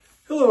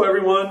Hello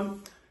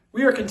everyone.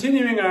 We are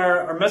continuing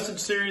our message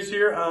series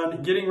here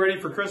on getting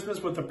ready for Christmas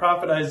with the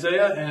prophet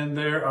Isaiah, and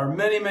there are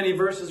many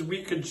verses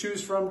we could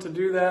choose from to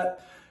do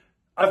that.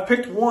 I've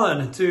picked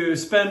one to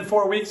spend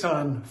 4 weeks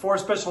on, 4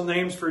 special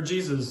names for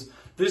Jesus.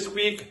 This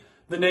week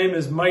the name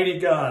is Mighty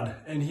God,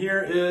 and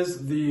here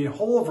is the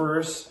whole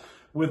verse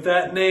with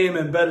that name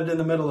embedded in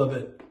the middle of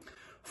it.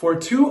 For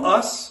to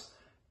us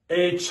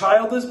a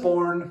child is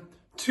born,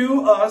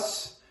 to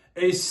us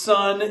a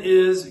son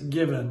is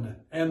given,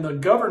 and the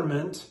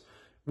government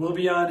will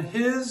be on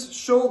his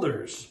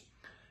shoulders,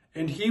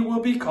 and he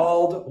will be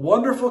called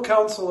Wonderful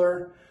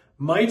Counselor,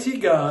 Mighty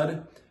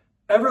God,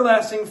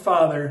 Everlasting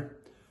Father,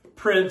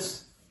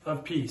 Prince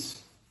of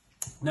Peace.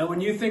 Now,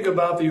 when you think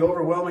about the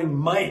overwhelming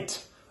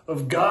might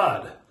of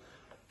God,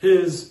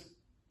 his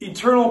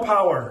eternal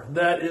power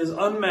that is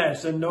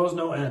unmatched and knows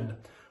no end,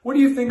 what do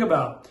you think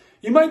about?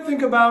 You might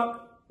think about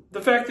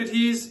the fact that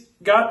he's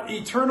got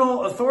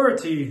eternal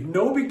authority,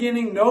 no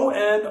beginning, no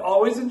end,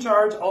 always in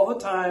charge all the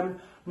time,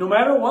 no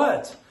matter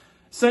what.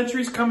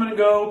 Centuries come and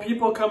go,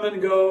 people come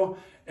and go,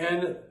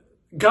 and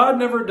God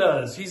never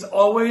does. He's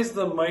always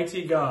the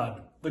mighty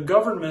God. The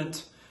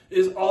government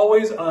is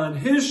always on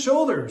his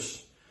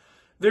shoulders.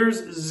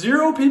 There's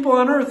 0 people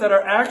on earth that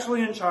are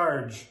actually in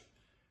charge.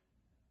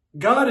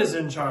 God is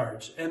in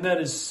charge, and that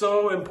is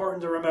so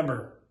important to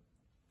remember.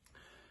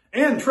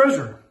 And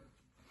treasure.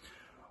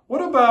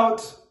 What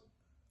about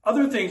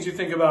other things you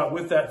think about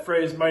with that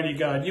phrase, mighty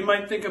God? You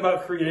might think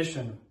about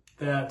creation,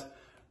 that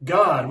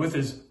God, with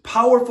his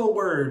powerful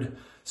word,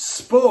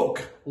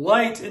 spoke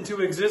light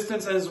into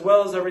existence as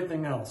well as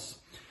everything else.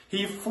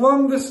 He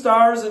flung the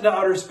stars into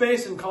outer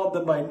space and called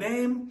them by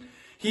name.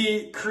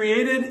 He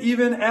created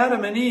even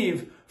Adam and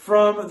Eve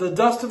from the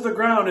dust of the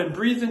ground and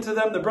breathed into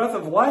them the breath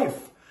of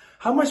life.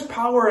 How much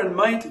power and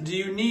might do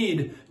you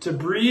need to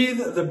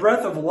breathe the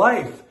breath of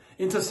life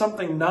into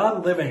something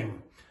non-living?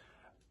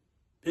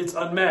 It's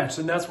unmatched,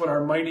 and that's what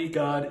our mighty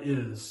God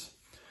is.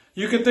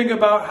 You could think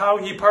about how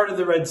he parted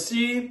the Red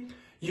Sea.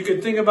 You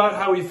could think about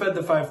how he fed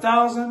the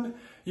 5,000.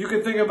 You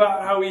could think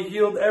about how he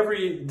healed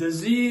every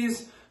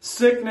disease,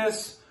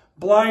 sickness,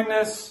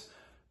 blindness,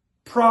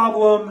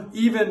 problem,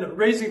 even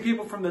raising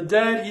people from the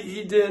dead.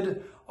 He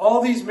did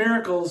all these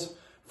miracles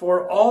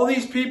for all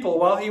these people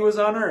while he was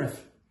on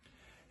earth.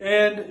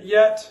 And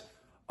yet,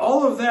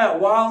 all of that,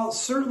 while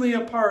certainly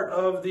a part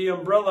of the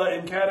umbrella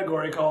and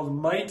category called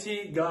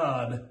Mighty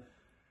God,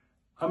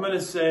 I'm going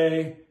to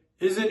say,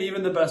 isn't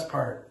even the best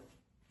part.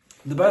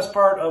 The best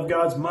part of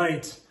God's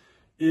might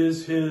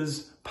is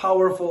his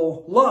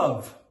powerful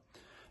love.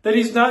 That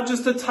he's not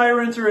just a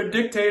tyrant or a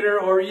dictator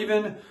or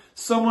even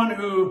someone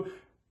who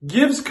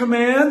gives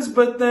commands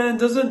but then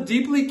doesn't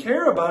deeply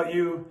care about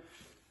you.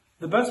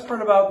 The best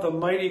part about the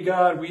mighty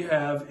God we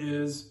have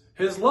is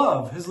his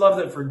love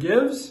that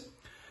forgives,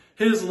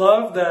 his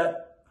love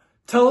that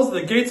tells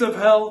the gates of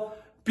hell,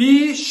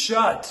 be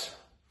shut,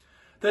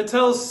 that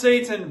tells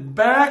Satan,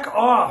 back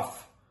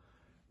off,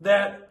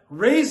 that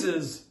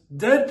raises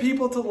dead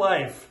people to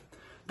life,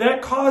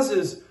 that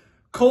causes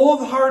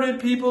cold-hearted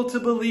people to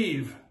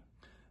believe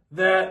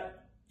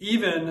that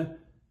even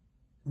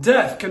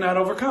death cannot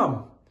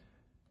overcome.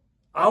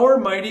 Our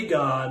mighty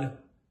God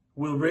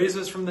will raise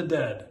us from the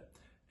dead,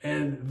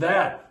 and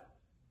that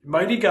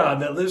mighty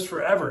God that lives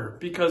forever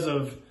because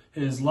of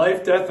his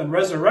life, death, and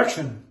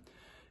resurrection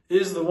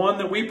is the one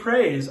that we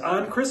praise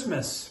on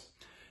Christmas.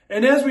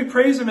 And as we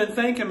praise him and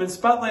thank him and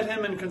spotlight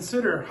him and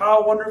consider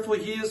how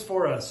wonderfully he is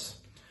for us,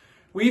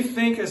 we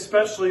think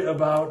especially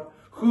about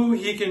who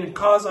he can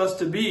cause us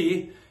to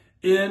be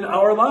in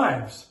our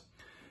lives.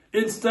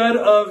 Instead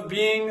of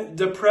being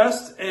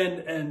depressed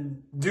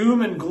and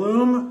doom and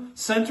gloom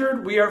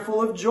centered, we are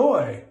full of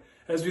joy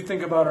as we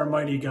think about our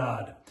mighty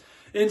God.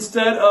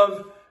 Instead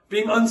of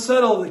being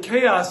unsettled,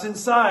 chaos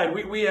inside,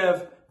 we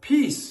have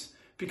peace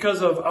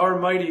because of our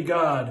mighty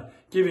God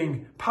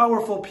giving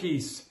powerful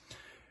peace.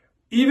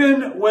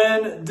 Even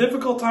when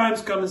difficult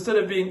times come, instead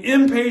of being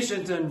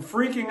impatient and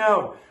freaking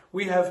out,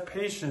 we have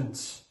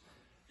patience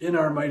in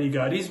our mighty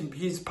God.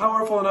 He's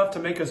powerful enough to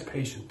make us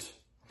patient.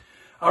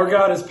 Our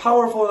God is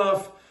powerful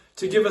enough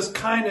to give us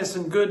kindness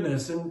and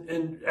goodness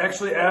and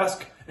actually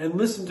ask and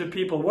listen to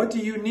people. What do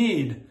you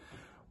need?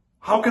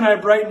 How can I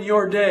brighten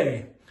your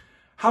day?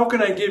 How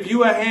can I give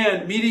you a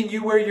hand, meeting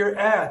you where you're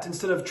at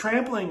instead of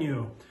trampling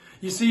you?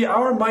 You see,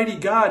 our mighty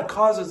God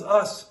causes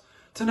us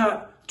to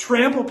not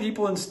trample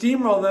people and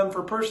steamroll them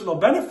for personal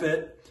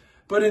benefit,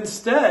 but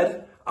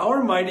instead,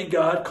 our mighty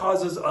God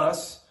causes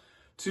us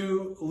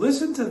to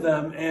listen to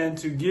them and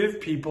to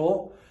give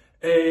people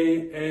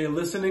a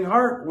listening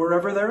heart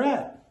wherever they're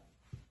at.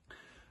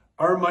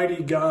 Our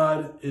mighty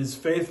God is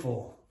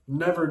faithful,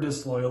 never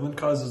disloyal, and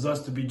causes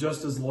us to be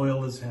just as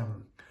loyal as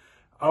him.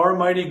 Our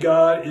mighty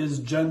God is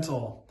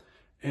gentle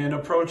and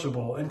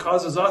approachable and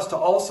causes us to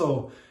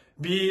also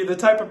be the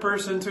type of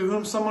person to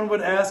whom someone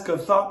would ask a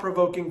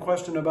thought-provoking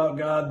question about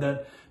God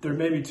that they're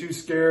maybe too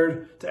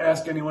scared to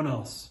ask anyone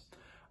else.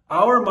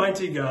 Our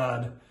mighty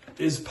God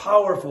is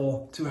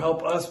powerful to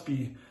help us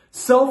be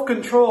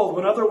self-controlled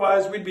when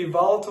otherwise we'd be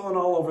volatile and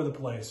all over the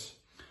place.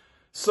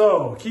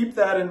 So keep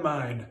that in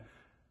mind.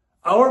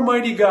 Our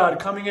mighty God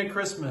coming at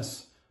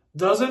Christmas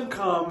doesn't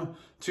come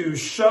to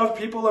shove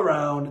people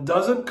around,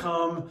 doesn't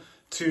come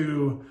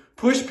to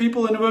push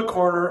people into a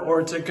corner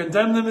or to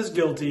condemn them as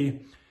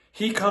guilty.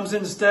 He comes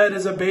instead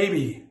as a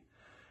baby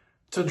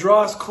to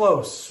draw us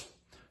close,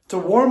 to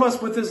warm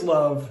us with his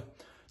love,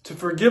 to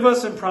forgive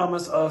us and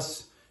promise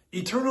us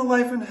eternal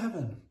life in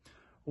heaven.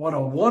 What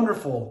a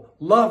wonderful,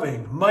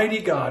 loving, mighty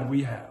God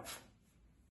we have.